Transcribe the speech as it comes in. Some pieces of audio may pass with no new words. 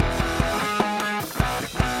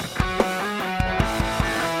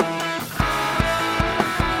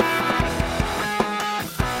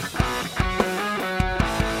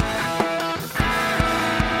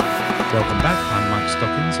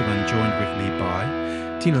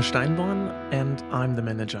by Tino Steinborn, and I'm the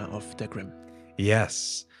manager of Der Grimm.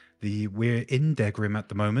 Yes. We're in Der Grimm at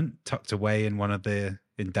the moment, tucked away in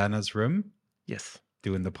in Dana's room. Yes.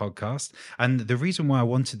 Doing the podcast. And the reason why I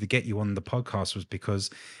wanted to get you on the podcast was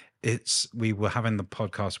because we were having the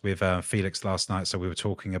podcast with Felix last night. So we were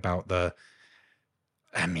talking about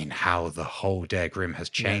how the whole Der Grimm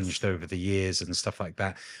has changed over the years and stuff like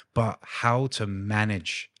that. But how to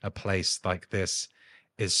manage a place like this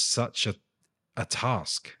is such a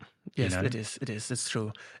task. Yes, it is. It's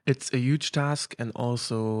true. It's a huge task, and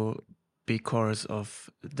also because of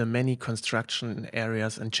the many construction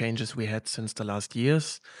areas and changes we had since the last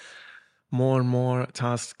years, more and more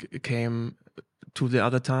tasks came to the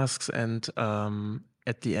other tasks, and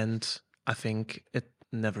at the end, I think it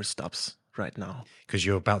never stops right now. Because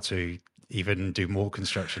you're about to even do more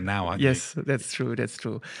construction now, aren't you? Yes, that's true. That's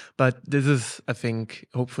true. But this is, I think,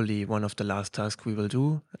 hopefully one of the last tasks we will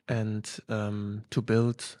do, and to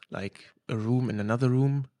build like a room in another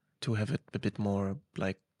room to have it a bit more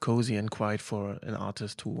like cozy and quiet for an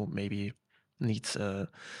artist who maybe needs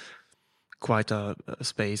quite a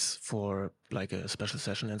space for like a special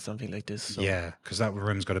session and something like this. So yeah, because that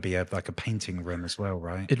room's got to be like a painting room as well,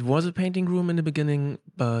 right? it was a painting room in the beginning,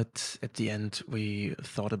 but at the end we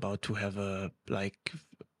thought about to have a like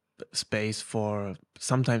space for,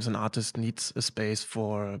 sometimes an artist needs a space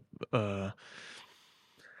for how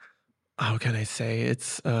can I say,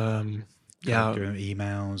 it's doing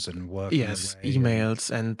emails and working. Yes, emails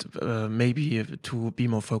and maybe to be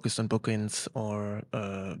more focused on bookings or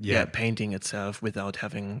painting itself without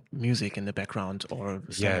having music in the background or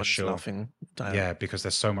someone's laughing. Yeah, because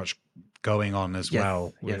there's so much going on as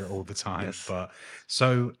well all the time. Yes. But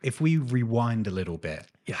so if we rewind a little bit,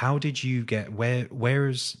 how did you get where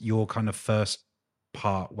is your kind of first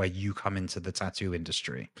part where you come into the tattoo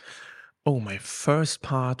industry? Oh, my first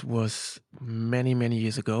part was many, many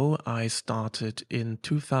years ago. I started in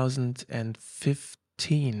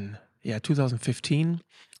 2015. Yeah, 2015,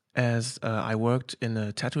 as I worked in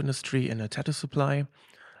a tattoo industry, in a tattoo supply,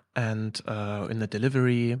 and in the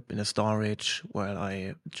delivery, in the storage, where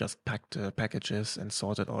I just packed the packages and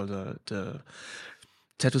sorted all the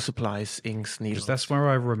tattoo supplies, inks, needles. Because that's where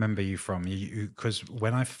I remember you from. Because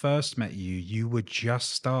when I first met you, you were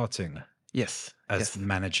just starting. Yes. As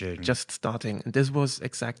managing. Just starting. And this was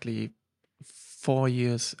exactly 4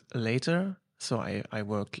 years later. So I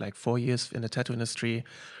worked like 4 years in the tattoo industry.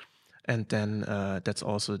 And then that's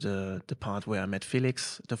also the part where I met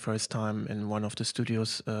Felix the first time in one of the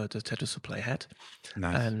studios the tattoo supply had.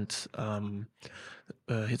 Nice. And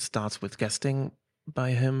it starts with guesting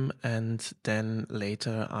by him. And then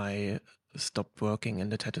later I stopped working in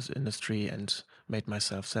the tattoo industry and made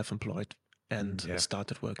myself self-employed and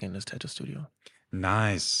started working in this tattoo studio.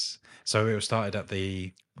 Nice. So it was started at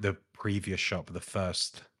the previous shop, the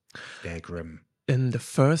first Der Grimm. In the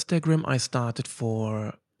first Der Grimm, I started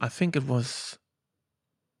for, I think it was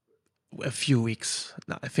a few weeks.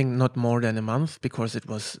 I think not more than a month, because it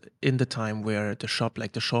was in the time where the shop,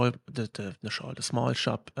 like the small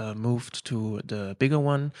shop, moved to the bigger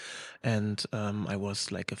one, and I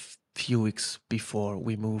was like a few weeks before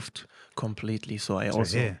we moved completely. So I to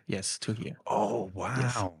here. Oh wow!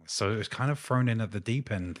 Yes. So it was kind of thrown in at the deep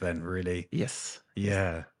end then, really. Yes.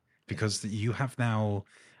 Yeah, because you have now.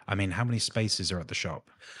 I mean, how many spaces are at the shop?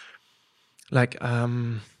 Like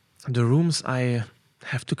the rooms, I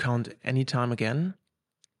have to count any time again,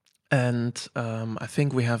 and I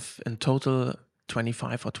think we have in total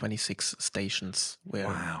 25 or 26 stations where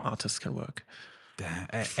artists can work.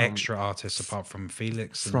 Extra artists apart from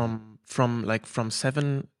Felix. From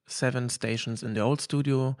seven stations in the old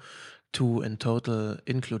studio to, in total,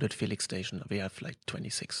 included Felix station, we have like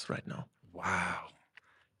 26 right now. Wow!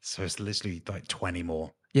 So it's literally like 20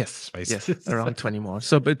 more. Yes, spaces. Yes, around 20 more.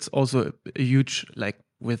 So, but it's also a huge, like,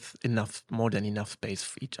 with more than enough space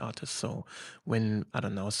for each artist. So when, I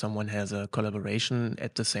don't know, someone has a collaboration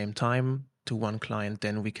at the same time to one client,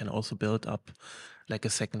 then we can also build up like a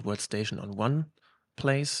second workstation on one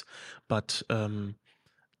place. But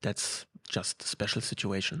that's just special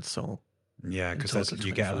situations. So yeah, because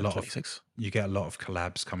you get a lot of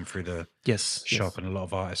collabs come through the shop, and a lot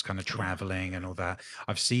of artists kind of traveling and all that.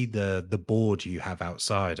 I've seen the board you have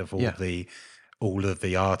outside of all of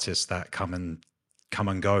the artists that come and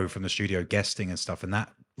go from the studio guesting and stuff, and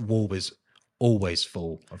that wall is always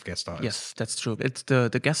full of guest artists. Yes, that's true. It's the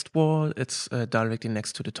guest wall. It's directly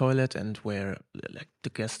next to the toilet, and where like the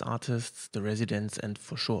guest artists, the residents, and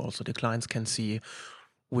for sure also the clients can see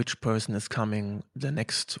which person is coming the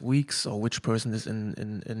next weeks, or which person is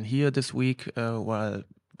in here this week while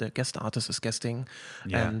the guest artist is guesting.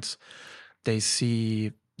 And they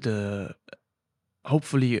see the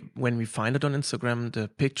hopefully when we find it on Instagram, the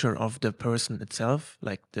picture of the person itself,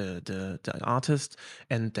 like the artist,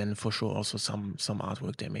 and then for sure also some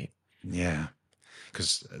artwork they made. Yeah,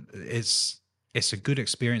 because it's a good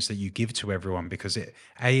experience that you give to everyone, because it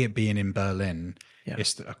being in Berlin,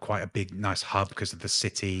 it's quite a big, nice hub because of the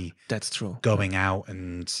city. That's true. Going out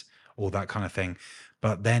and all that kind of thing.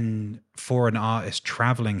 But then for an artist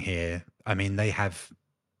traveling here, I mean, they have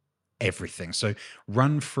everything. So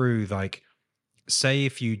run through, like, say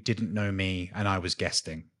if you didn't know me and I was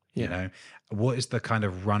guesting, you know, what is the kind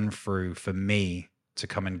of run through for me to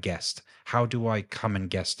come and guest? How do I come and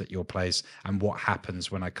guest at your place, and what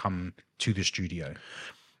happens when I come to the studio?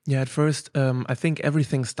 Yeah, at first, I think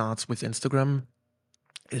everything starts with Instagram.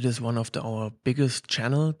 It is one of our biggest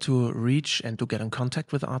channel to reach and to get in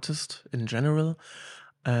contact with artists in general.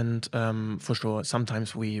 And for sure,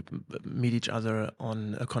 sometimes we meet each other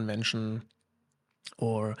on a convention,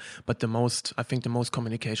 but I think the most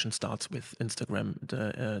communication starts with Instagram,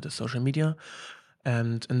 the social media.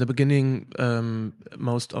 And in the beginning,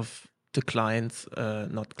 most of the clients,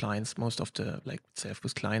 not clients, most of the, like, say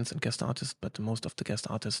with clients and guest artists, but most of the guest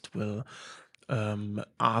artists will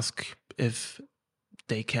ask if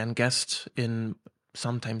they can guest in.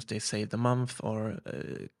 Sometimes they say the month, or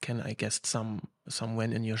can I guest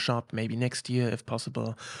somewhere in your shop, maybe next year if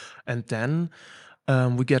possible. And then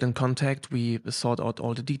we get in contact, we sort out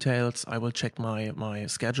all the details. I will check my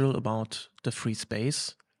schedule about the free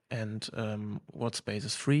space and what space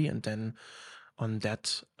is free, and then on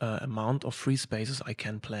that amount of free spaces I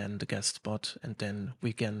can plan the guest spot, and then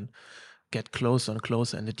we can get closer and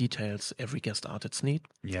closer in the details every guest artist need.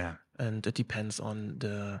 Yeah. And it depends on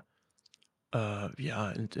the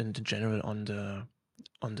in general on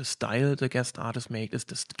the style the guest artist make. Is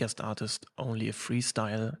this guest artist only a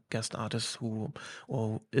freestyle guest artist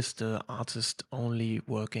or is the artist only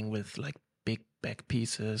working with like big back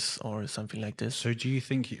pieces or something like this? So do you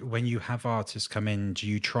think when you have artists come in, do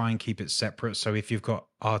you try and keep it separate? So if you've got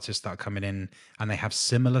artists that are coming in and they have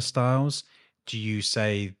similar styles, do you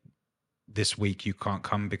say this week you can't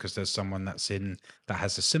come because there's someone that's in that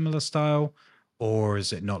has a similar style? Or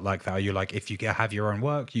is it not like that? Are you like, if you have your own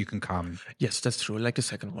work, you can come? Yes, that's true. Like the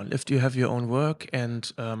second one. If you have your own work,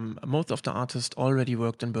 and most of the artists already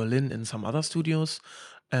worked in Berlin in some other studios,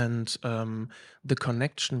 and the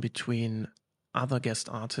connection between other guest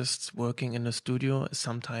artists working in the studio is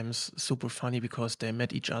sometimes super funny because they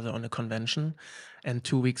met each other on a convention, and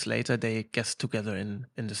 2 weeks later they guest together in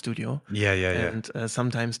the studio. Yeah. And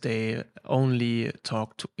sometimes they only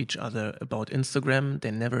talk to each other about Instagram.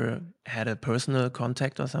 They never had a personal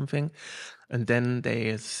contact or something, and then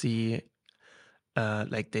they see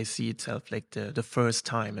itself like the first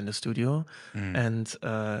time in the studio, and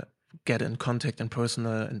get in contact and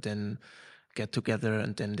personal, and then get together,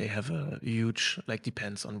 and then they have a huge, like,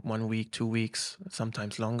 depends on 1 week, 2 weeks,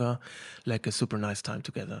 sometimes longer, like a super nice time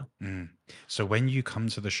together. So when you come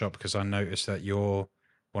to the shop, because I noticed that you're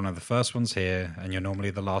one of the first ones here and you're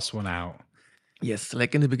normally the last one out. Yes,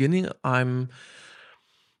 like in the beginning, I'm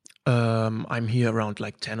here around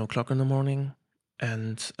like 10 o'clock in the morning,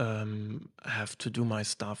 and have to do my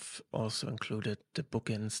stuff, also included the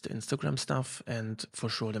bookings, the Instagram stuff, and for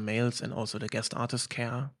sure the mails, and also the guest artist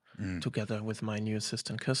care, together with my new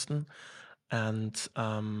assistant Kirsten. And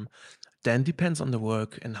then depends on the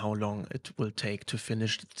work and how long it will take to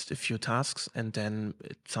finish a few tasks, and then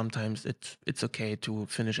sometimes it's okay to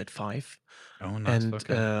finish at 5. Oh, nice. And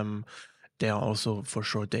okay. There are also for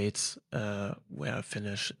sure dates where I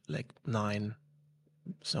finish like 9.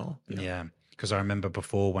 So yeah, because I remember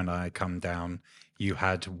before when I come down, you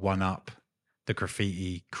had one up the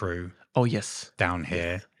graffiti crew. Oh yes, down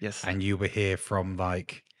here. Yes. And you were here from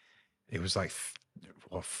like, it was like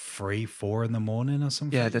 3, 4 in the morning or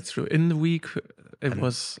something. Yeah, that's true. In the week, it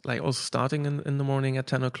was like also starting in the morning at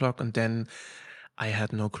 10 o'clock, and then I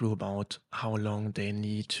had no clue about how long they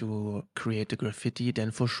need to create the graffiti.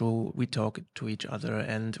 Then for sure we talked to each other,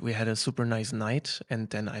 and we had a super nice night. And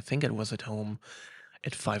then I think I was at home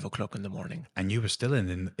at 5 o'clock in the morning. And you were still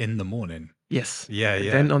in the morning. Yes. Yeah.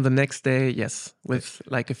 Then on the next day, yes, with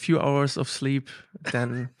like a few hours of sleep,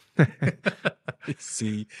 then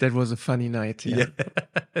see, that was a funny night. Yeah.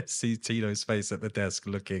 See Tino's face at the desk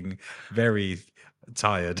looking very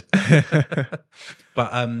tired.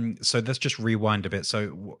 But so let's just rewind a bit.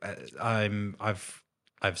 So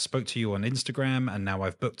I've spoke to you on Instagram, and now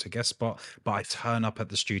I've booked a guest spot, but I turn up at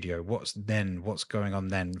the studio. What's going on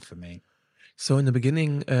then for me? So in the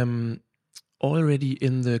beginning, already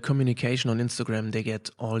in the communication on Instagram, they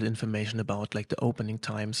get all the information about like the opening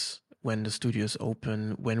times, when the studios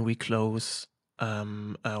open, when we close,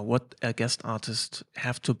 what a guest artist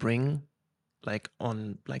have to bring like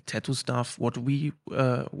on like tattoo stuff, what we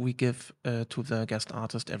give to the guest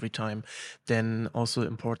artist every time. Then also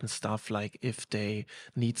important stuff like if they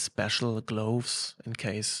need special gloves in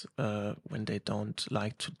case when they don't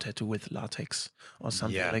like to tattoo with latex or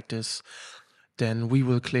something Yeah. like this. Then we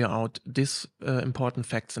will clear out these important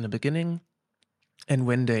facts in the beginning. And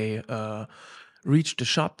when they reach the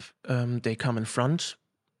shop, they come in front.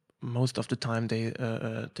 Most of the time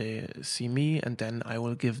they see me, and then I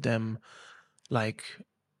will give them like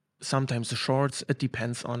sometimes the shorts. It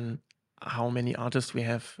depends on how many artists we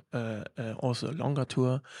have, also a longer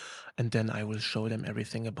tour. And then I will show them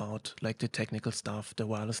everything about like the technical stuff, the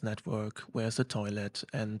wireless network, where's the toilet,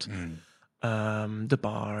 and the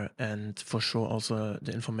bar, and for sure also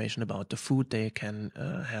the information about the food they can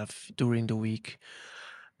have during the week.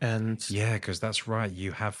 And Yeah, because that's right.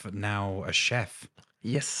 You have now a chef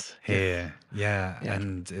yes, yes, here. Yeah, yeah,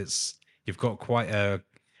 and you've got quite a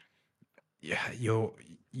yeah,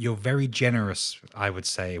 you're very generous, I would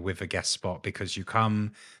say, with a guest spot because you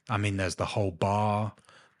come, I mean, there's the whole bar.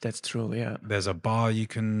 that's true. Yeah, There's a bar you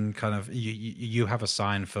can kind of you have a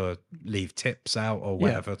sign for leave tips out or yeah,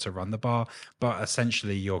 whatever to run the bar, but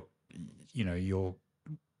essentially you're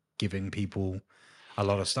giving people a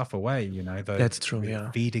lot of stuff away, that's true. you're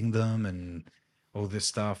Yeah. feeding them and all this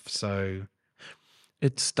stuff. So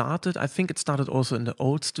I think it started also in the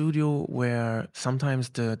old studio where sometimes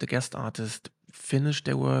the guest artist finished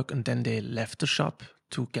their work and then they left the shop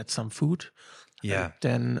to get some food. And yeah,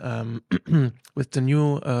 then with the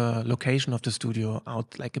new location of the studio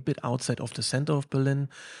out like a bit outside of the center of Berlin,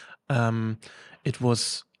 um, it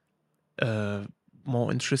was uh,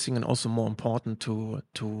 more interesting and also more important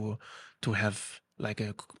to have like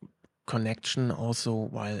a connection also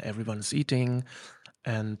while everyone's eating,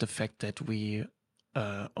 and the fact that we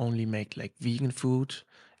only make like vegan food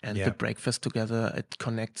and the yeah, breakfast together, it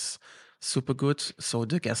connects super good. So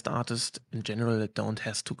the guest artist in general don't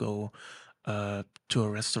has to go to a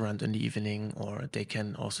restaurant in the evening, or they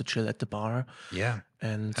can also chill at the bar. yeah.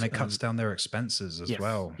 And And it cuts down their expenses as yes,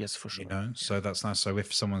 well, yes, for sure. Yeah. so that's nice. So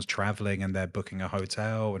if someone's traveling and they're booking a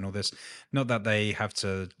hotel and all this, not that they have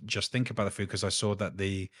to just think about the food, because I saw that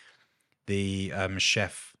the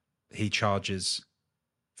chef, he charges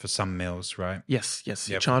for some meals, right? Yes, yes.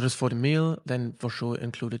 He Yeah, charges for the meal, then for sure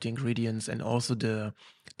included the ingredients and also the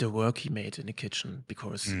work he made in the kitchen.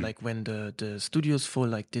 Because mm, like when the studio's full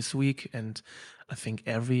like this week, and I think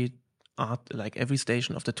every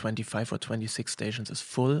station of the 25 or 26 stations is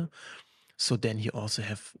full. So then he also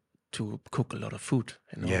have to cook a lot of food,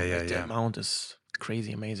 yeah, yeah, Like the yeah. amount is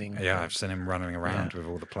crazy amazing. Yeah, I've And seen him running yeah, around with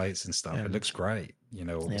all the plates and stuff. It and looks great,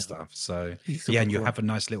 all the yeah, stuff. So, he's yeah, super and you cool. have a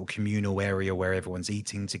nice little communal area where everyone's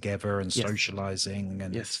eating together and Yes. socializing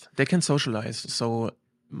and Yes, they can socialize. So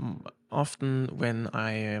often when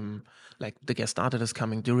I am like the guest artist is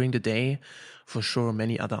coming during the day, for sure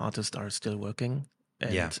many other artists are still working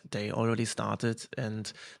yeah, and they already started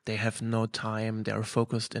and they have no time. They are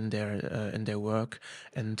focused in their work,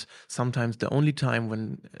 and sometimes the only time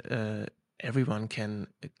when everyone can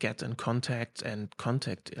get in contact and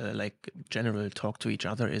contact like general talk to each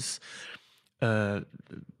other is uh,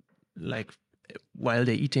 like while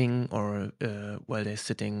they're eating or while they're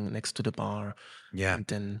sitting next to the bar, yeah. and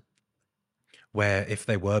then Where if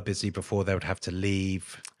they were busy before, they would have to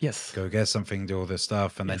leave, yes, go get something, do all this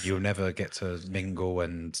stuff, and then yes, you'll never get to mingle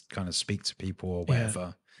and kind of speak to people or yeah,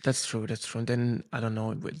 whatever. that's true. That's true. And then I don't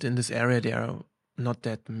know. In this area, there are not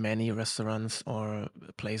that many restaurants or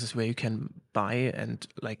places where you can buy and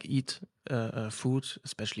like eat food,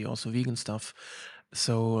 especially also vegan stuff.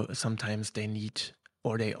 So sometimes they need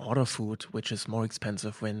or they order food, which is more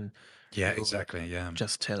expensive when Yeah, you exactly. Yeah.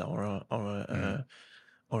 just tell Mm,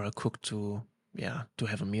 or a cook to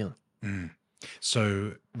have a meal. mm.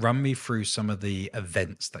 So run me through some of the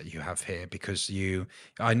events that you have here because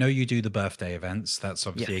I know you do the birthday events. That's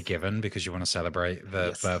obviously a Yes. given because you want to celebrate the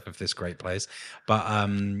Yes. birth of this great place. But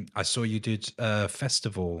I saw you did a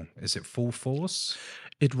festival. Is it Full Force?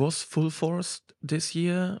 It was full force this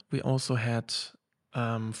year. We also had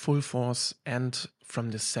full force and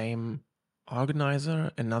from the same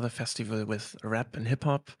organizer, another festival with rap and hip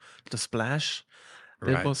hop, the Splash.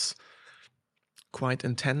 That Right. was quite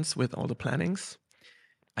intense with all the plannings.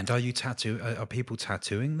 And are you are people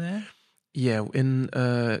tattooing there? Yeah, in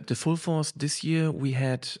the full force this year, we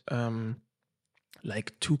had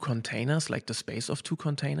like two containers, like the space of two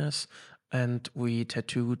containers. And we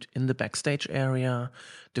tattooed in the backstage area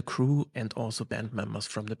the crew and also band members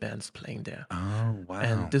from the bands playing there. Oh,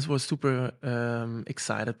 And wow. this was super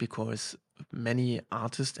excited because many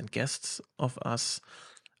artists and guests of us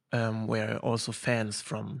were also fans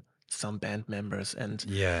from some band members. And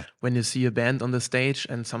Yeah. when you see a band on the stage,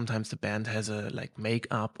 and sometimes the band has a like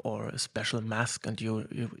makeup or a special mask, and you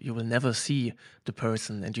will never see the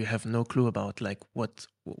person, and you have no clue about like what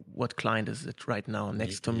client is it right now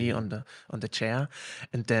next to me on the chair.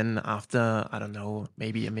 And then after, I don't know,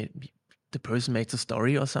 maybe the person makes a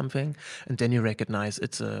story or something, and then you recognize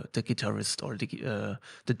it's the guitarist or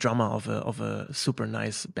the drummer of a super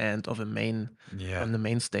nice band of a main on the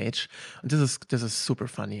main stage. And this is super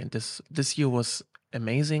funny. And this year was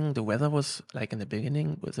amazing. The weather was like in the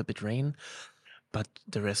beginning with a bit rain, but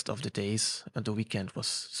the rest of the days and the weekend was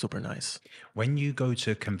super nice. When you go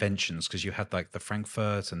to conventions, because you had like the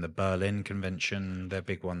Frankfurt and the Berlin convention, they're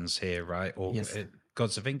big ones here, right? Or Yes.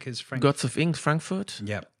 Gods of Ink is Frankfurt. Gods of Ink, Frankfurt.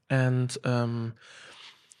 Yeah. And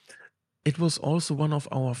it was also one of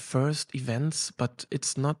our first events, but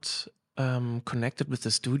it's not connected with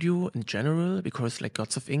the studio in general, because like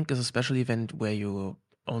Gods of Ink is a special event where you're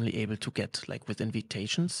only able to get like with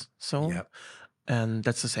invitations. So, and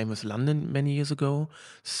that's the same with London many years ago.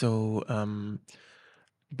 So,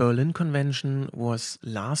 Berlin Convention was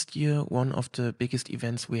last year one of the biggest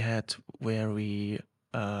events we had, where we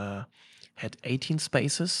had 18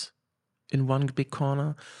 spaces in one big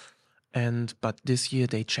corner. But this year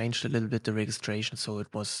they changed a little bit the registration, so it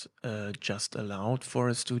was just allowed for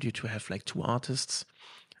a studio to have like 2 artists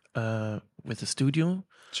with a studio.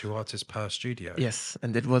 2 artists per studio. Yes,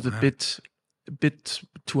 and it was a bit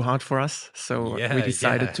too hard for us, so we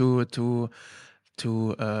decided to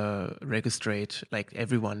registrate, like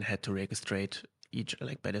everyone had to registrate each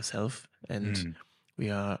like by themselves, and we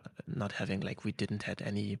are not having like, we didn't have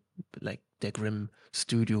any like the Grimm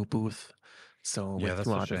studio booth. So with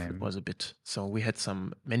 2 artists, it was a bit. So we had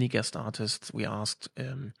many guest artists. We asked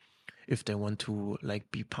if they want to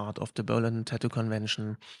like be part of the Berlin Tattoo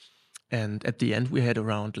Convention, and at the end we had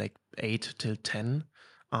around like 8 till 10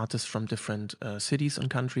 artists from different cities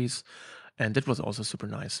and countries, and it was also super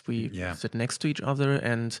nice. We sit next to each other,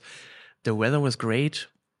 and the weather was great.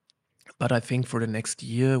 But I think for the next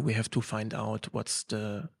year, we have to find out what's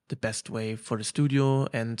the best way for the studio,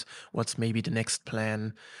 and what's maybe the next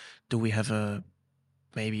plan. Do we have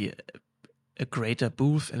maybe a greater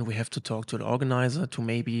booth, and we have to talk to the organizer to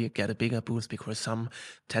maybe get a bigger booth, because some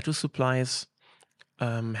tattoo supplies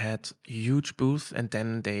had huge booths, and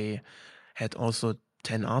then they had also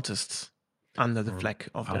 10 artists under the flag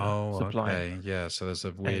of the supply. Okay. Yeah, so there's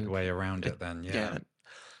a weird way around it then. Yeah.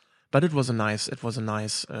 But it was a nice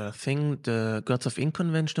thing. The Gods of Ink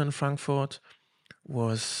convention in Frankfurt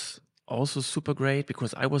was also super great,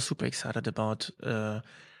 because I was super excited about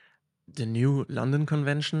the new London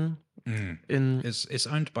convention. It's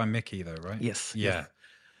owned by Mickey though, right? Yes. Yeah. Yes.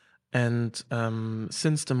 And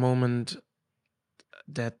since the moment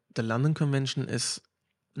that the London convention is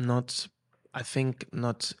not, I think,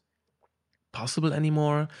 not possible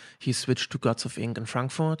anymore, he switched to Gods of Ink in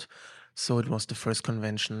Frankfurt. So it was the first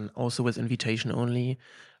convention, also with invitation only,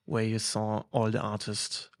 where you saw all the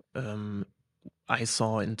artists I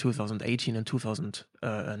saw in 2018 and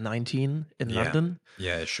 2019 in London.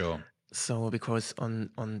 Yeah, sure. So because on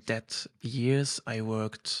that years I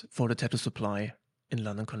worked for the Tattoo Supply in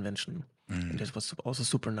London Convention, and it was also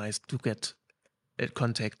super nice to get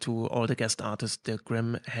contact to all the guest artists that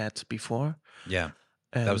Grimm had before. Yeah,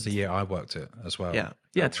 and that was the year I worked it as well.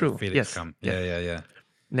 Yeah, true. Felix yes, come. Yeah.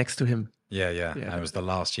 Next to him. Yeah. And it was the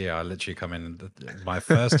last year I literally come in, my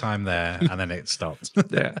first time there, and then it stopped.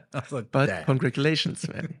 Yeah, like, but damn. Congratulations,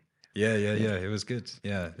 man. Yeah. It was good.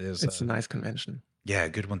 Yeah, it's a nice convention. Yeah, a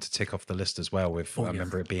good one to tick off the list as well. I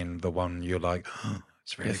remember it being the one you're like, oh,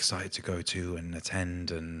 it's really excited to go to and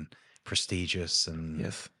attend, and prestigious,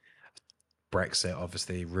 and Brexit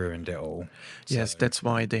obviously ruined it all. Yes, that's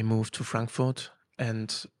why they moved to Frankfurt.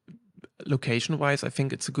 And location-wise, I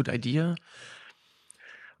think it's a good idea.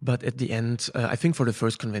 But at the end, I think for the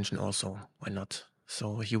first convention also, why not?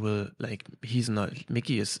 So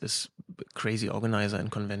Mickey is crazy organizer in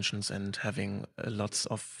conventions, and having lots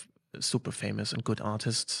of super famous and good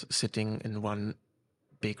artists sitting in one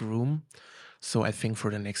big room. So I think for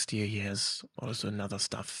the next year, he has also another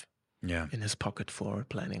stuff in his pocket for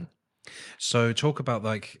planning. So talk about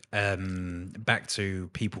like back to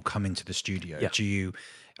people coming to the studio.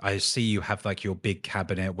 I see you have like your big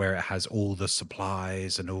cabinet where it has all the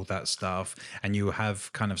supplies and all that stuff, and you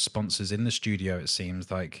have kind of sponsors in the studio, it seems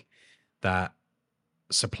like, that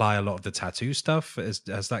supply a lot of the tattoo stuff.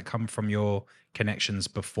 Has that come from your connections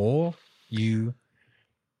before you?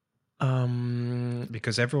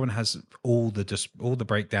 Because everyone has all the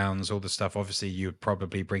breakdowns, all the stuff. Obviously, you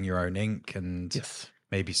probably bring your own ink and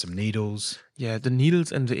maybe some needles. Yeah, the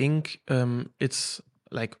needles and the ink. It's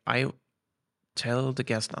like tell the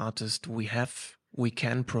guest artist we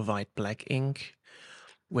can provide black ink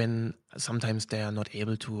when sometimes they are not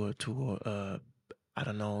able to I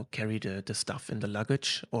don't know, carry the stuff in the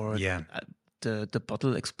luggage, or Yeah. the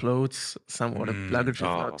bottle explodes, or the luggage is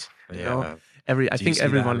Oh, not, yeah. I Do you think see that a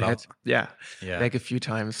everyone had, lot? Yeah. like a few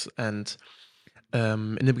times. And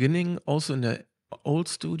in the beginning, also in the old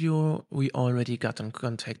studio, we already got in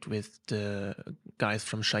contact with the guys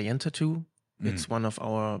from Cheyenne Tattoo. It's one of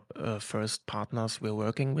our first partners we're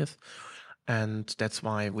working with, and that's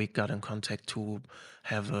why we got in contact to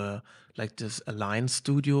have a like this aligned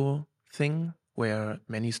studio thing where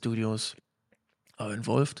many studios are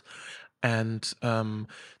involved. And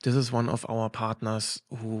this is one of our partners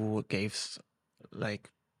who gave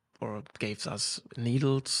us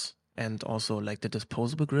needles and also like the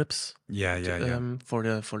disposable grips Yeah. for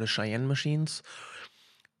the Cheyenne machines.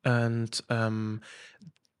 And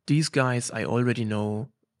these guys I already know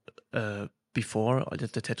before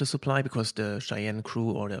the tattoo supply, because the Cheyenne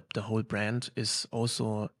crew, or the whole brand, is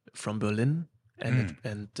also from Berlin,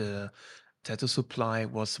 and the tattoo supply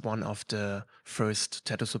was one of the first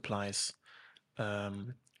tattoo supplies,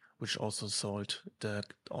 which also sold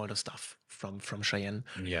all the stuff from Cheyenne.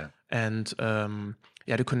 Yeah. And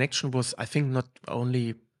the connection was, I think, not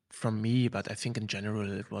only from me, but I think in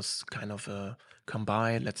general it was kind of a come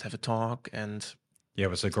by, let's have a talk. And yeah, it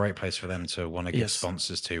was a great place for them to want to give yes,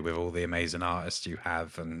 sponsors to, with all the amazing artists you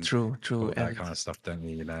have and true. all that And kind of stuff, don't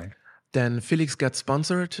you? You know. then Felix got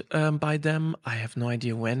sponsored by them. I have no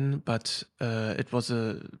idea when, but it was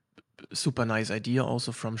a super nice idea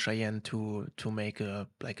also from Cheyenne to make a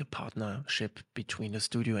partnership between the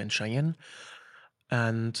studio and Cheyenne.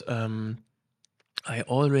 And I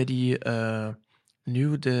already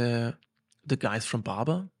knew the guys from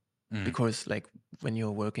Barber, because like when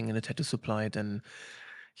you're working in a tattoo supply, then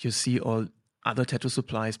you see all other tattoo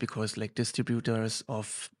supplies, because like distributors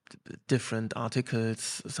of different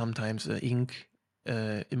articles, sometimes ink,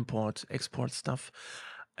 import, export stuff.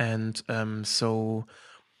 And so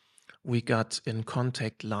we got in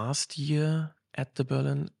contact last year at the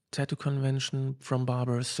Berlin Tattoo Convention from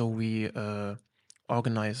Barber. So we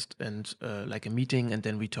organized and like a meeting, and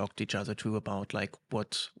then we talked to each other too about like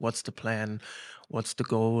what's the plan, what's the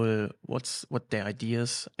goal, what their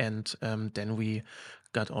ideas, and then we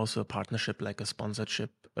got also a partnership, like a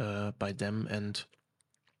sponsorship by them. And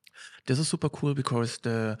this is super cool because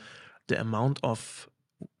the amount of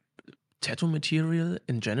tattoo material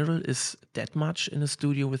in general is that much in a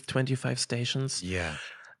studio with 25 stations. Yeah.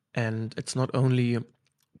 And it's not only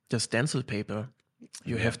the stencil paper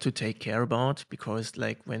you have to take care about, because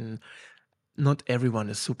like when not everyone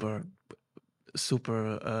is super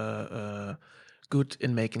good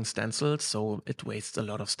in making stencils, so it wastes a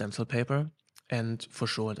lot of stencil paper. And for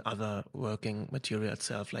sure, other working material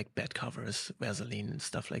itself, like bed covers, Vaseline, and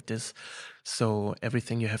stuff like this. So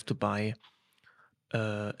everything you have to buy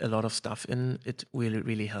a lot of stuff in, it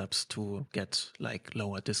really helps to get like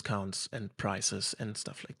lower discounts and prices and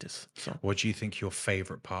stuff like this. So what do you think your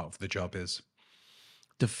favorite part of the job is?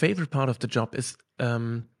 The favorite part of the job is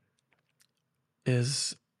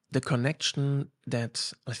the connection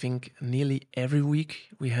that I think nearly every week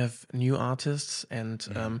we have new artists, and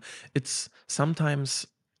it's sometimes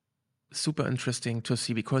super interesting to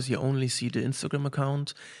see, because you only see the Instagram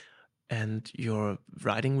account and you're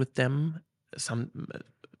writing with them.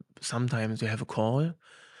 Sometimes you have a call,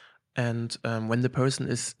 and when the person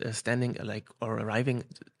is standing or arriving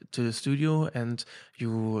to the studio, and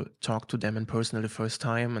you talk to them in person the first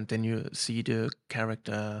time, and then you see the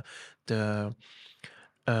character, the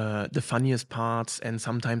funniest parts, and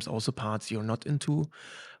sometimes also parts you're not into.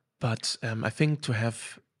 But I think to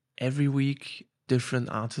have every week different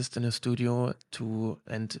artists in a studio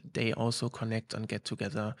and they also connect and get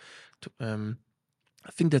together,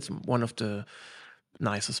 I think that's one of the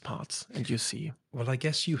nicest parts. And you see, well, I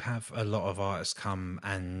guess you have a lot of artists come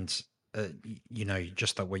and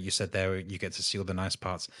just like what you said there, you get to see all the nice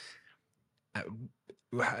parts.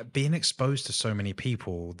 Being exposed to so many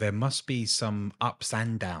people, there must be some ups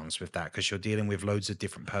and downs with that, because you're dealing with loads of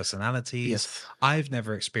different personalities. Yes. I've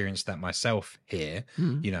never experienced that myself here,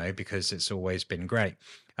 because it's always been great.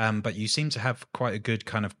 But you seem to have quite a good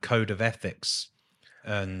kind of code of ethics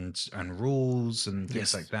and rules and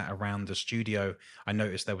things like that around the studio. I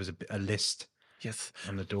noticed there was a list. Yes,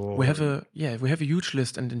 on the door. We have a huge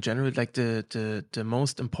list, and in general, like the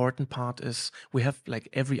most important part is we have like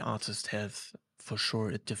every artist has for sure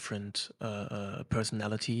a different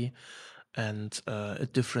personality and a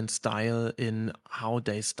different style in how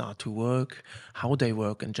they start to work, how they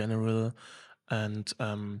work in general, and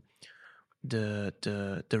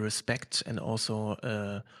the respect and also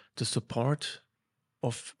the support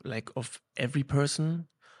of every person,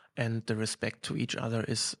 and the respect to each other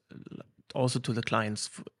is also to the clients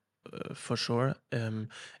for sure,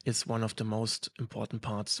 is one of the most important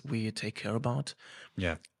parts we take care about.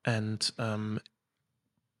 Yeah. And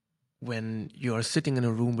when you are sitting in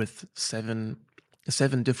a room with seven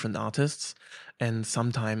different artists, and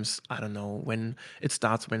sometimes, I don't know, when it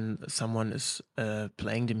starts, when someone is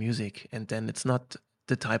playing the music, and then it's not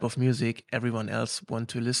the type of music everyone else want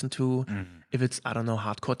to listen to. If it's, I don't know,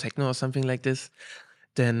 hardcore techno or something like this,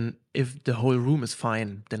 then if the whole room is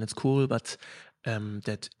fine, then it's cool. But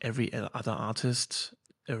that every other artist,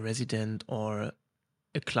 a resident or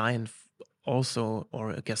a client also, or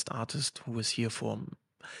a guest artist who is here for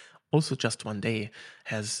also just one day,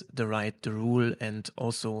 has the right, the rule, and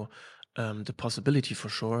also the possibility for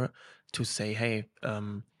sure to say, hey,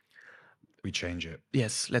 we change it.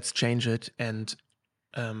 Yes, let's change it. And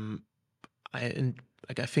I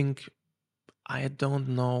think, I don't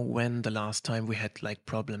know when the last time we had like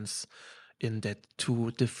problems in that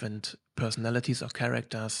two different personalities or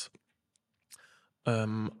characters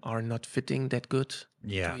are not fitting that good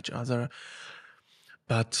to each other.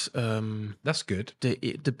 But that's good.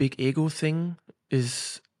 The big ego thing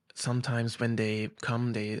is sometimes when they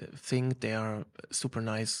come, they think they are super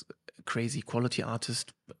nice, crazy quality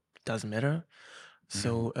artist. Doesn't matter.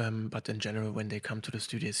 So, but in general, when they come to the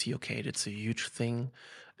studio, see, okay, it's a huge thing,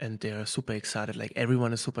 and they're super excited. Like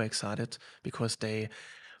everyone is super excited because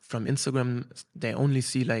from Instagram, they only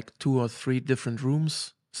see like 2 or 3 different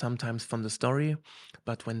rooms, sometimes from the story.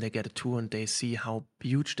 But when they get a tour and they see how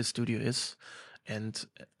huge the studio is, and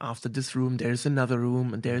after this room, there's another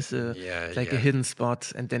room, and there's a hidden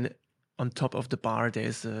spot, and then on top of the bar,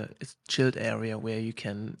 there's a chilled area where you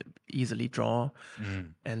can easily draw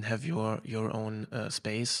and have your own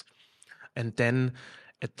space. And then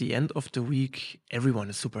at the end of the week, everyone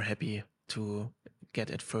is super happy to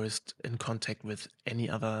get at first in contact with any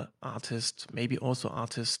other artist, maybe also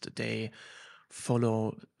artist they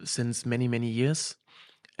follow since many, many years.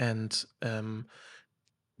 And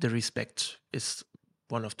the respect is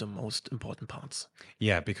one of the most important parts.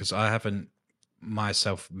 Yeah, because I haven't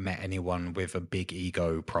myself met anyone with a big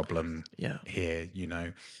ego problem here,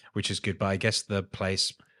 which is good. But I guess the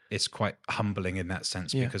place is quite humbling in that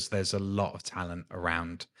sense because there's a lot of talent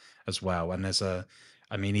around as well. And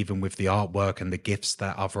I mean, even with the artwork and the gifts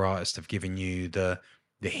that other artists have given you, the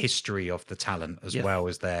history of the talent as well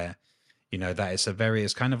as there. That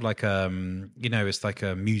it's kind of like it's like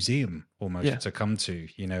a museum almost to come to,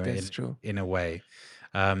 in a way,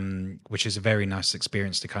 which is a very nice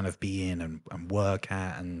experience to kind of be in and work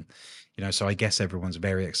at. And so I guess everyone's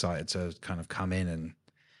very excited to kind of come in and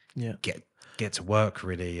get to work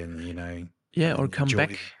really, and or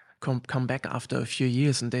come back after a few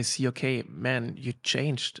years, and they see, okay, man, you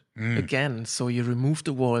changed again. So you remove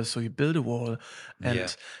the wall, so you build a wall,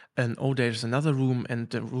 and oh, there's another room, and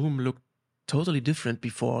the room looked totally different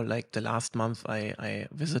before. Like the last month I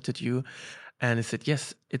visited you, and I said,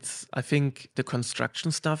 yes, I think the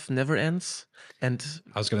construction stuff never ends. And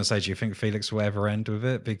I was going to say, do you think Felix will ever end with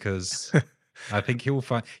it? Because I think he'll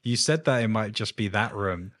find, you said that it might just be that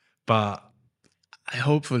room, but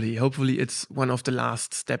hopefully it's one of the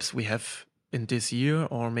last steps we have in this year,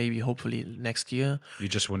 or maybe hopefully next year. You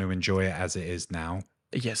just want to enjoy it as it is now.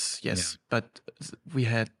 Yes. But we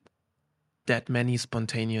had that many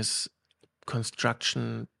spontaneous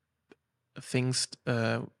construction things.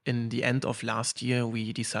 In the end of last year,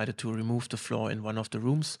 we decided to remove the floor in one of the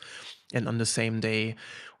rooms, and on the same day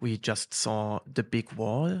we just saw the big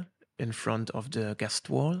wall in front of the guest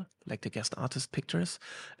wall, like the guest artist pictures.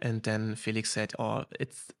 And then Felix said, oh,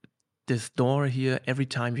 it's this door here, every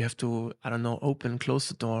time you have to, I don't know, open, close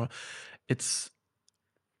the door,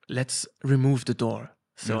 let's remove the door.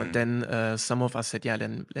 So then some of us said, yeah,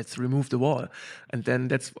 then let's remove the wall. And then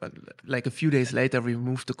that's like a few days later, we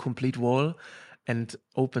removed the complete wall and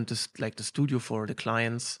opened this, like the studio for the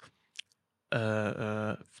clients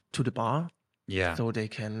to the bar. Yeah. So they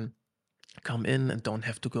can come in and don't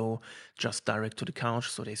have to go just direct to the couch.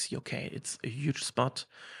 So they see, okay, it's a huge spot.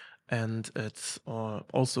 And it's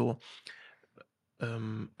also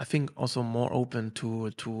I think also more open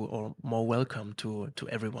to or more welcome to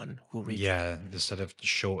everyone who reaches. Yeah, instead of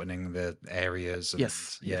shortening the areas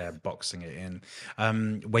and boxing it in.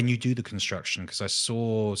 When you do the construction, because I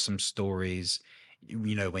saw some stories,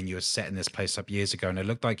 when you were setting this place up years ago, and it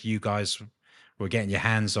looked like you guys were getting your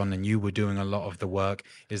hands on and you were doing a lot of the work.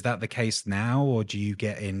 Is that the case now, or do you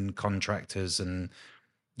get in contractors and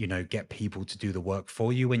get people to do the work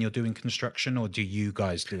for you when you're doing construction, or do you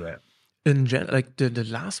guys do it? Like the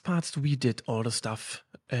last parts we did all the stuff,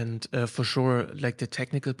 and for sure like the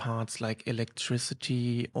technical parts like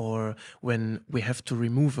electricity, or when we have to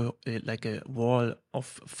remove like a wall of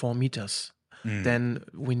 4 meters, then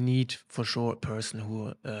we need for sure a person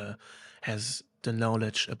who has the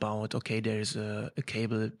knowledge about, okay, there's a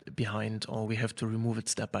cable behind, or we have to remove it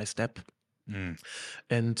step by step.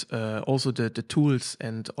 And also the tools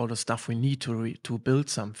and all the stuff we need to build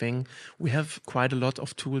something. We have quite a lot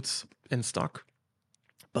of tools in stock,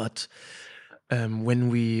 but when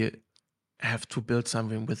we have to build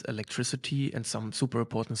something with electricity and some super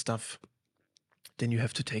important stuff, then you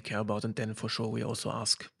have to take care about. And then for sure we also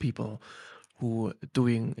ask people who are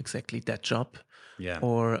doing exactly that job. Yeah.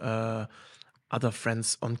 Or other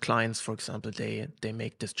friends on clients, for example, they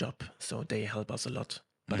make this job, so they help us a lot.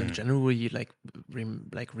 But in general, we like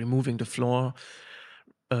removing the floor,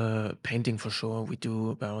 painting for sure we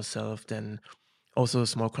do by ourselves. Then also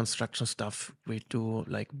small construction stuff we do,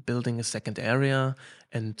 like building a second area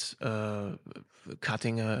and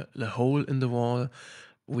cutting a hole in the wall.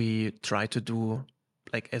 We try to do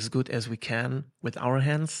like as good as we can with our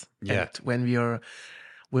hands. Yeah. And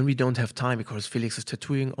when we don't have time, because Felix is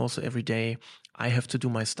tattooing also every day, I have to do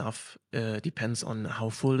my stuff. Depends on how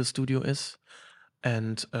full the studio is.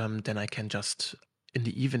 And then I can just in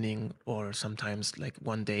the evening, or sometimes like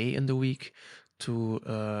one day in the week,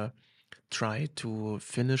 to try to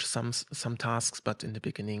finish some tasks. But in the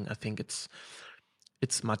beginning, I think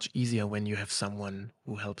it's much easier when you have someone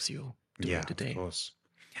who helps you during the day. Of course.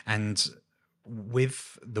 And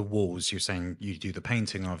with the walls, you're saying you do the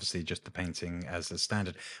painting, obviously just the painting as a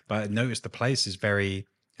standard, but I noticed the place is very,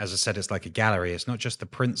 as I said, it's like a gallery. It's not just the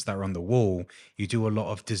prints that are on the wall. You do a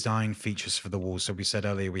lot of design features for the wall. So we said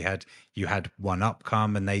earlier you had One Up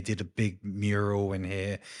come and they did a big mural in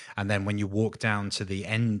here. And then when you walk down to the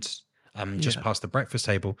end, just past the breakfast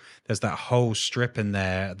table, there's that whole strip in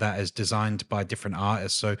there that is designed by different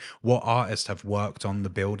artists. So what artists have worked on the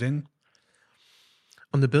building?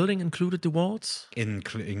 On the building included the walls?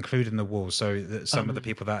 Including the walls. So some of the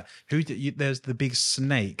people that there's the big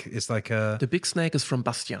snake. It's like the big snake is from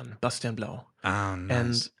Bastian Blau. Oh,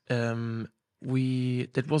 nice. And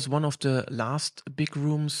that was one of the last big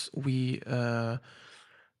rooms we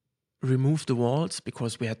removed the walls,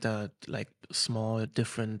 because we had like small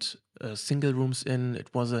different single rooms in.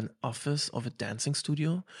 It was an office of a dancing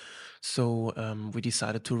studio. So we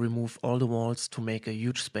decided to remove all the walls to make a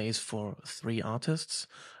huge space for 3 artists.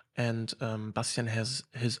 And Bastian has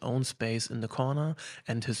his own space in the corner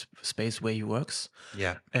and his space where he works.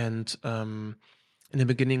 Yeah. And in the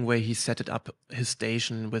beginning, where he set it up, his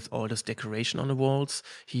station with all this decoration on the walls,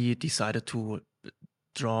 he decided to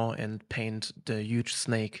draw and paint the huge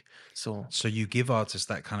snake. So you give artists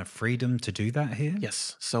that kind of freedom to do that here?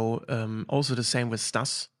 Yes. So also the same with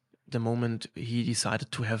Stas. The moment he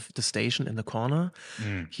decided to have the station in the corner,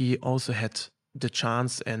 he also had the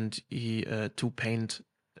chance and he to paint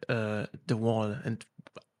the wall. And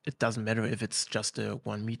it doesn't matter if it's just a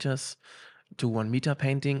 1 meters to 1 meter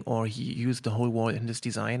painting, or he used the whole wall in this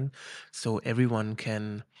design. So everyone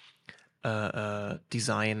can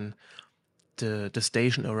design the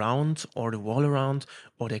station around or the wall around,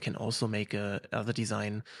 or they can also make a other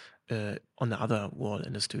design on the other wall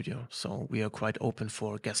in the studio. So we are quite open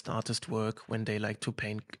for guest artist work when they like to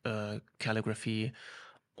paint calligraphy,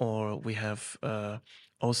 or we have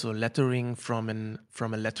also lettering from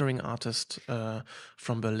a lettering artist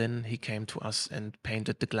from Berlin. He came to us and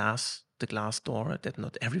painted the glass door, that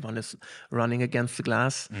not everyone is running against the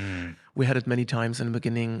glass. We had it many times in the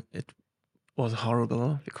beginning. It was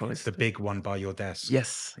horrible because the big one by your desk.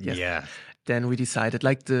 Yes. Yeah. Then we decided,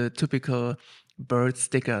 like the typical bird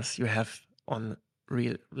stickers you have on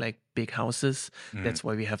real like big houses. That's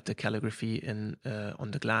why we have the calligraphy in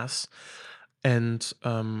on the glass. And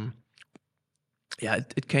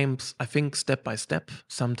it came, I think, step by step.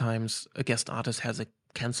 Sometimes a guest artist has a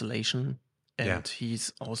cancellation, and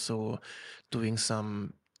he's also doing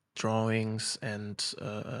some drawings and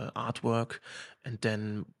artwork, and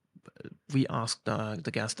then we asked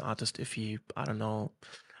the guest artist if he, I don't know,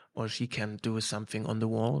 or she can do something on the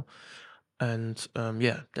wall. And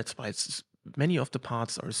that's why many of the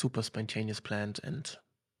parts are super spontaneous planned, and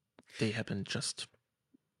they happen just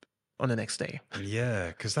on the next day. Yeah,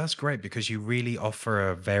 because that's great, because you really offer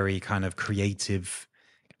a very kind of creative,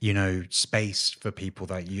 space for people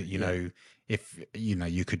that you know, if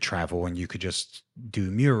you could travel and you could just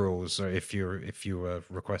do murals, or if you were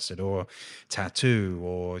requested, or tattoo,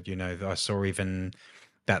 or I saw even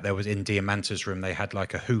that there was in Diamanta's room, they had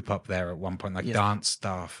like a hoop up there at one point, like dance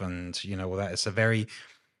stuff, and all that. It's a very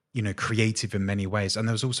creative in many ways. And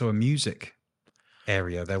there was also a music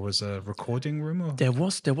area? There was a recording room, or There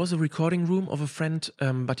was a recording room of a friend,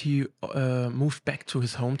 but he moved back to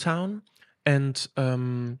his hometown, and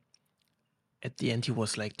at the end he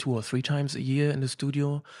was like 2 or 3 times a year in the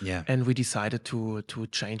studio. yeah, And we decided to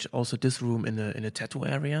change also this room in a tattoo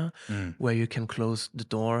area where you can close the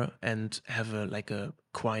door and have a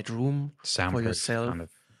quiet room for soundproof yourself, kind of.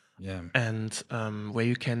 Yeah, and where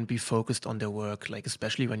you can be focused on their work, like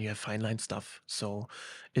especially when you have fine line stuff. So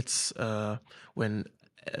it's when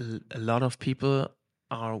a lot of people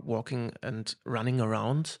are walking and running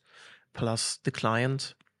around, plus the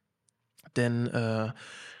client, then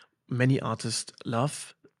many artists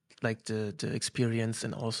love like the experience,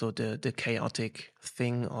 and also the chaotic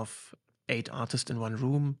thing of 8 artists in one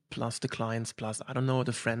room, plus the clients, plus I don't know,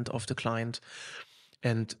 the friend of the client.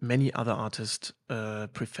 And many other artists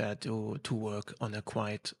prefer to work on a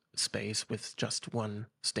quiet space with just one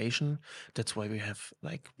station. That's why we have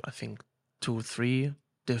like, I think, 2, 3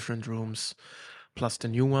 different rooms, plus the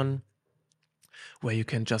new one where you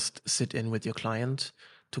can just sit in with your client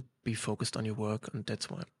to be focused on your work. And that's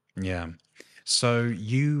why. yeah. So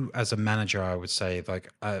you, as a manager, I would say,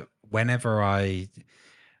 like, whenever I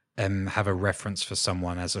have a reference for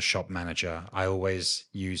someone as a shop manager, I always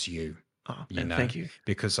use you. Thank you.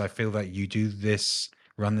 Because I feel that you do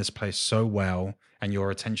run this place so well, and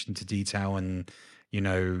your attention to detail and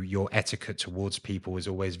your etiquette towards people is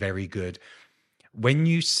always very good. When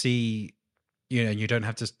you see, you don't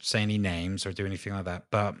have to say any names or do anything like that,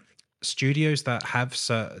 but studios that have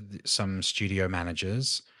some studio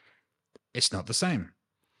managers, it's not the same.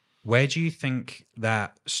 Where do you think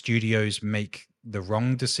that studios make the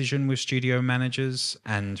wrong decision with studio managers,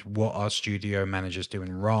 and what are studio managers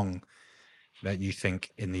doing wrong that you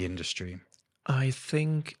think in the industry? I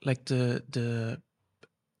think like the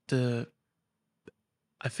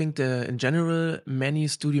I think in general, many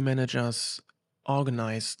studio managers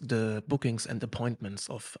organize the bookings and appointments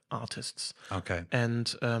of artists. Okay.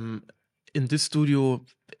 And in this studio,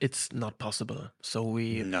 it's not possible. So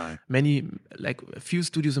No. like a few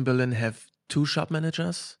studios in Berlin have 2 shop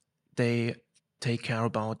managers. They take care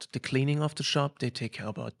about the cleaning of the shop. They take care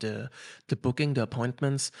about the booking, the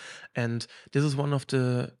appointments. And this is one of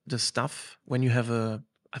the stuff when you have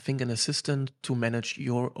I think, an assistant to manage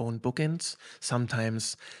your own bookings.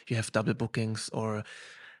 Sometimes you have double bookings, or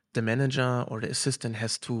the manager or the assistant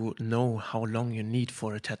has to know how long you need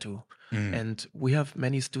for a tattoo. And we have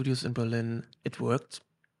many studios in Berlin. It worked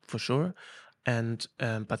for sure. And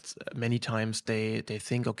but many times they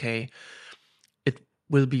think, okay, it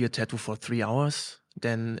will be a tattoo for 3 hours.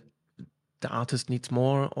 Then the artist needs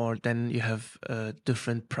more, or then you have a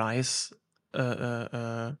different price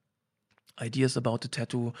ideas about the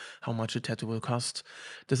tattoo, how much a tattoo will cost.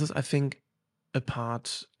 This is, I think, a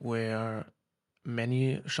part where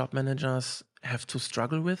many shop managers have to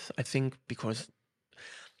struggle with, I think, because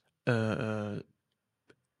the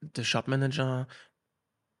shop manager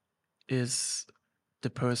is the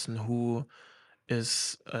person who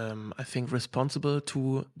is, I think, responsible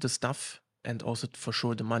to the stuff, and also for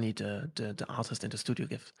sure the money the artist in the studio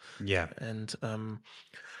gives. Yeah. And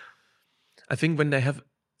I think when they have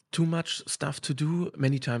too much stuff to do,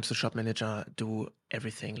 many times the shop manager do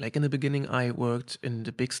everything. Like in the beginning, I worked in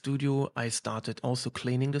the big studio. I started also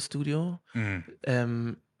cleaning the studio.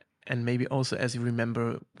 And maybe also, as you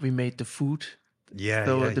remember, we made the food. Yeah,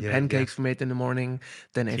 So yeah, the yeah, pancakes we made in the morning.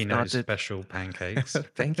 Then I Tino's started special pancakes.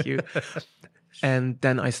 Thank you. And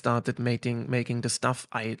then I started making the stuff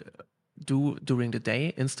I do during the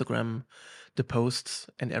day, Instagram, the posts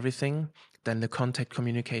and everything. Then the contact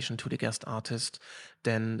communication to the guest artist.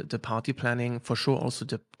 Then the party planning, for sure, also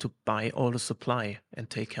to buy all the supply and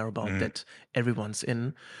take care about that everyone's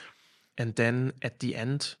in. And then at the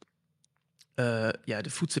end, the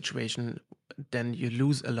food situation, then you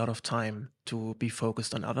lose a lot of time to be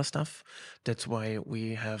focused on other stuff. That's why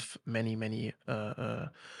we have many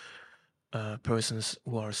persons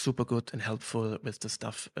who are super good and helpful with the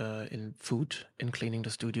stuff in food, in cleaning the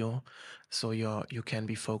studio. So you can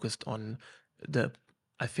be focused on the,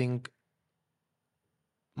 I think,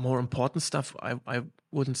 more important stuff. I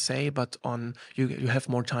wouldn't say, but on you have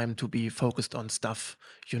more time to be focused on stuff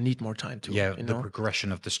you need more time to. Yeah, the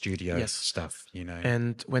progression of the studio stuff.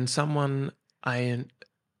 And when someone, I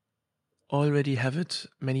already have it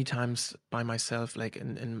many times by myself, like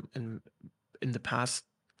in the past,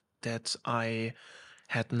 that I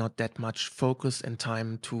had not that much focus and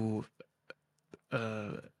time to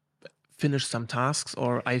finish some tasks,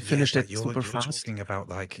 or I finished it super fast. You're talking about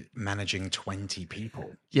like managing 20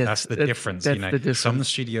 people. Yes, that's the difference. That's the difference. Some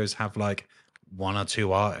studios have like 1 or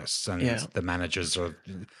 2 artists, and the managers are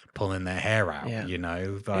pulling their hair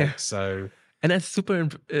out. So And that's super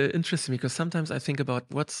interesting, because sometimes I think about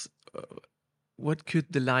what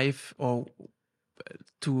could the life or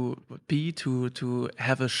to be to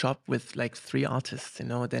have a shop with like 3 artists,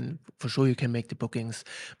 then for sure you can make the bookings.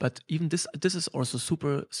 But even this is also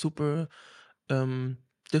super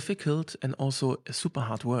difficult, and also super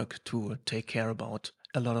hard work to take care about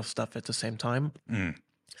a lot of stuff at the same time.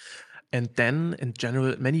 And then in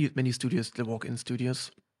general, many studios, the walk-in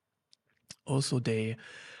studios, also they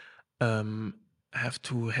have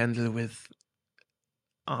to handle with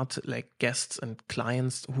art, like guests and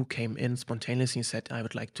clients who came in spontaneously and said, I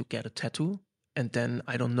would like to get a tattoo. And then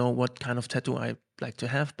I don't know what kind of tattoo I like to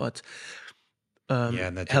have, but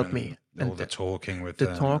And they're help me. doing all And the talking with the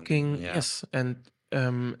them, talking, yeah. yes. And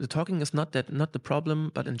the talking is not the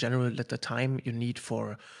problem, but in general, at the time you need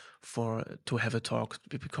for to have a talk,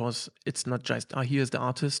 because it's not just, here's the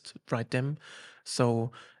artist, write them.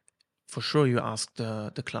 So for sure you ask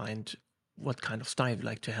the client what kind of style you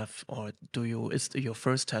like to have, or is your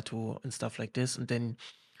first tattoo and stuff like this. And then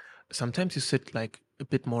sometimes you sit like a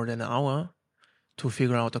bit more than an hour to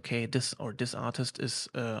figure out, okay, this artist is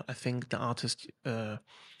I think the artist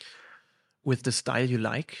with the style you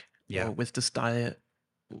like, or with the style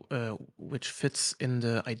which fits in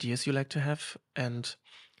the ideas you like to have. And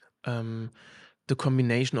the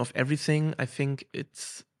combination of everything, I think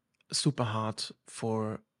it's super hard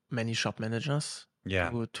for many shop managers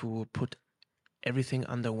to put everything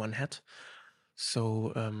under one hat.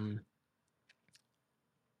 So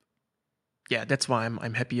that's why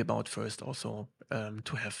I'm happy about first also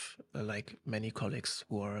to have like many colleagues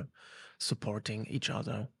who are supporting each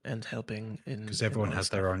other and helping in, because everyone all has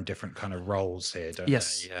stuff. their own different kind of roles here, don't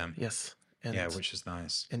Yes, they? yes. And which is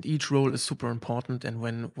nice. And each role is super important. And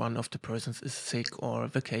when one of the persons is sick or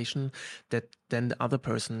vacation, that then the other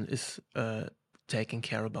person is taking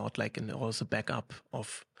care about, like, and also backup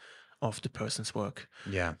of the person's work.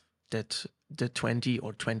 Yeah. That the 20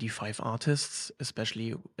 or 25 artists,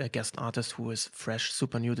 especially a guest artist who is fresh,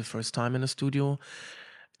 super new the first time in a studio,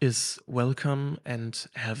 is welcome and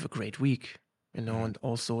have a great week, and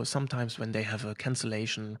also sometimes when they have a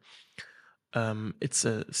cancellation, it's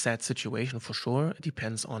a sad situation for sure. It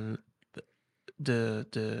depends on the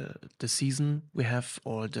season we have,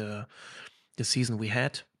 or the season we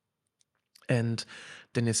had. And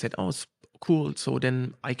then they said, oh, it's cool, so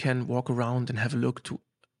then I can walk around and have a look to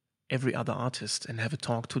every other artist and have a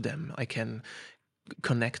talk to them. I can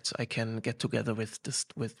connect, I can get together with this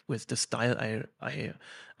with the style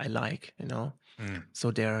I like,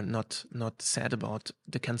 so they're not sad about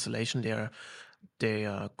the cancellation. They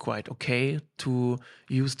are quite okay to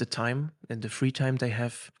use the time and the free time they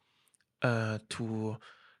have to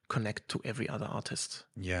connect to every other artist.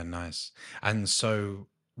 Yeah, nice. And so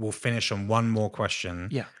we'll finish on one more question.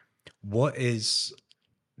 Yeah. What is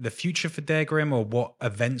the future for Der Grimm, or what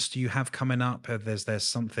events do you have coming up? There's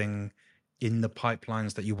something in the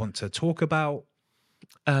pipelines that you want to talk about?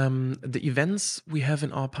 The events we have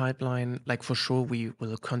in our pipeline, like for sure, we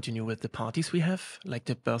will continue with the parties we have, like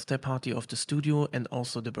the birthday party of the studio, and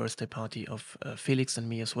also the birthday party of Felix and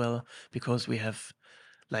me as well, because we have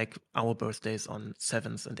like our birthdays on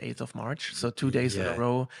 7th and 8th of March. So 2 days in a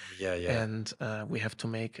row. Yeah. And we have to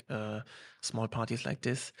make small parties like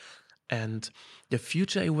this. And the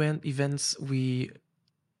future events we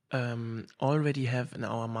already have in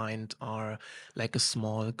our mind are like a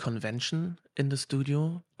small convention in the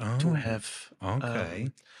studio to have.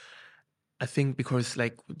 Okay. I think because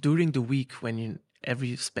like during the week when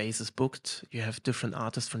every space is booked, you have different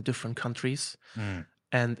artists from different countries.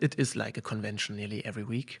 And it is like a convention nearly every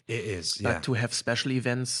week. It is, But yeah. to have special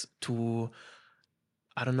events to,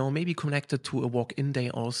 I don't know, maybe connected to a walk-in day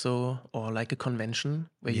also, or like a convention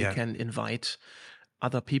where you can invite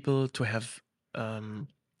other people to have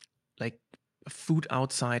like food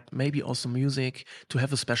outside, maybe also music, to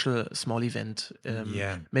have a special small event,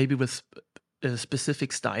 maybe with a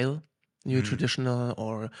specific style, new traditional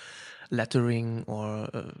or lettering, or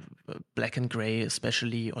black and gray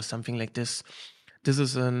especially, or something like this. This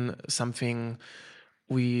is something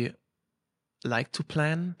we like to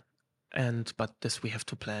plan, but this we have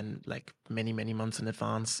to plan like many months in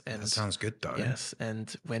advance. And that sounds good though. Yes,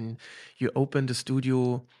 and when you open the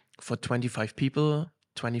studio for 25 people,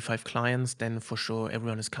 25 clients, then for sure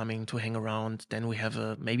everyone is coming to hang around. Then we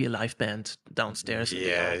have maybe a live band downstairs in the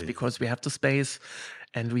yard, because we have the space,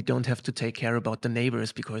 and we don't have to take care about the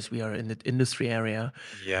neighbors because we are in the industry area.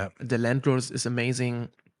 Yeah, the landlord is amazing,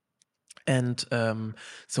 and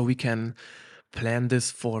so we can plan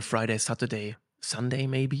this for Friday, Saturday, Sunday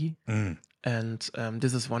maybe. And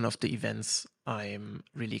this is one of the events I'm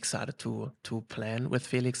really excited to plan with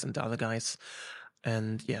Felix and the other guys.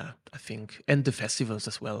 And yeah, I think, and the festivals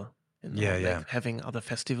as well, like having other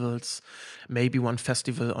festivals, maybe one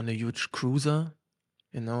festival on a huge cruiser,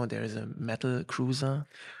 there is a metal cruiser.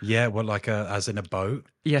 Yeah, well, like as in a boat.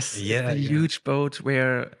 Yes, it's a huge boat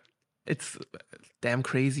where it's damn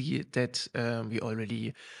crazy that we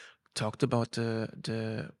already talked about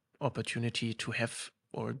the opportunity to have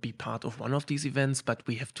or be part of one of these events, but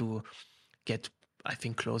we have to get, I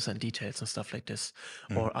think, closer in details and stuff like this,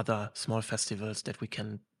 or other small festivals that we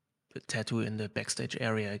can tattoo in the backstage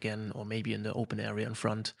area again, or maybe in the open area in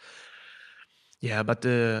front. Yeah, but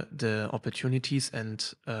the opportunities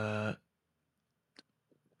and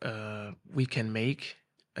we can make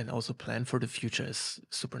and also plan for the future is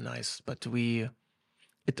super nice. But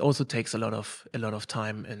it also takes a lot of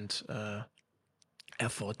time and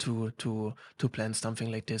effort to plan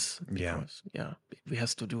something like this. Because, we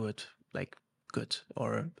have to do it like good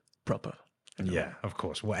or proper. Yeah, of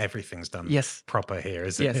course. Well, everything's done proper here,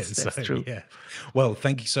 isn't it? Yes, that's true. Yeah. Well,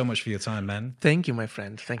 thank you so much for your time, man. Thank you, my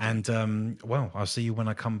friend. Thank you. And well, I'll see you when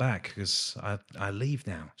I come back because I leave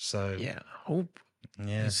now. So hope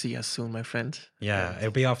you see us soon, my friend. Yeah,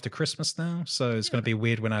 it'll be after Christmas now, so it's going to be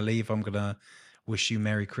weird when I leave. I'm gonna wish you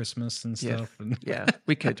Merry Christmas and stuff. Yeah,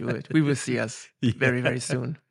 we can do it. We will see us very, very soon.